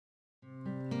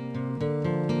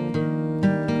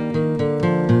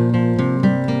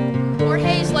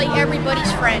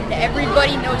everybody's friend.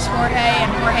 Everybody knows Jorge,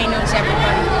 and Jorge knows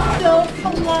everybody. So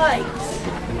polite.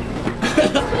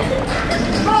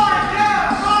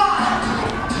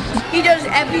 He does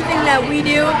everything that we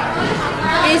do,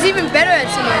 and he's even better at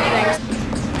some of the things.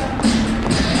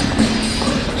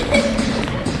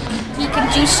 He can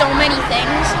do so many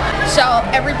things, so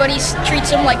everybody treats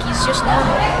him like he's just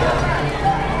normal.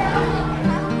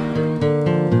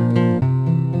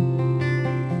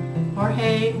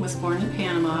 Jorge was born in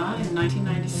Panama in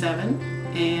 1997,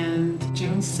 and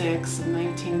June 6,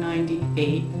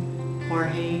 1998,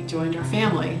 Jorge joined our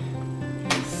family.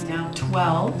 He's now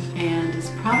 12 and is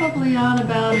probably on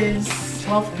about his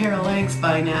 12th pair of legs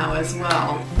by now as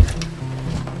well.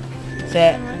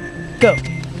 Set, go!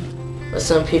 But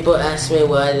some people ask me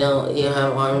why don't you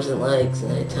have arms and legs,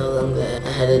 and I tell them that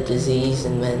I had a disease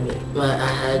and then I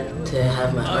had to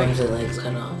have my arms and legs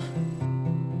cut off.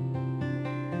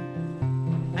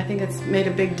 I think it's made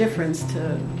a big difference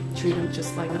to treat him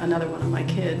just like another one of my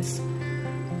kids.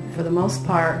 For the most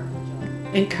part,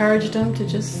 encouraged him to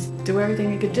just do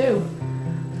everything he could do.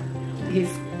 He's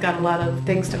got a lot of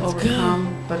things to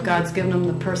overcome, but God's given him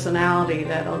the personality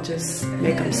that'll just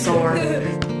make him soar.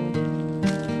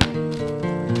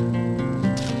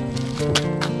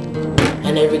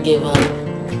 I never give up.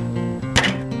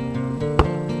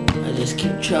 I just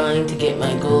keep trying to get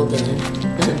my goal done.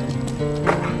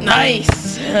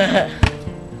 Nice! That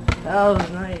was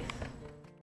nice.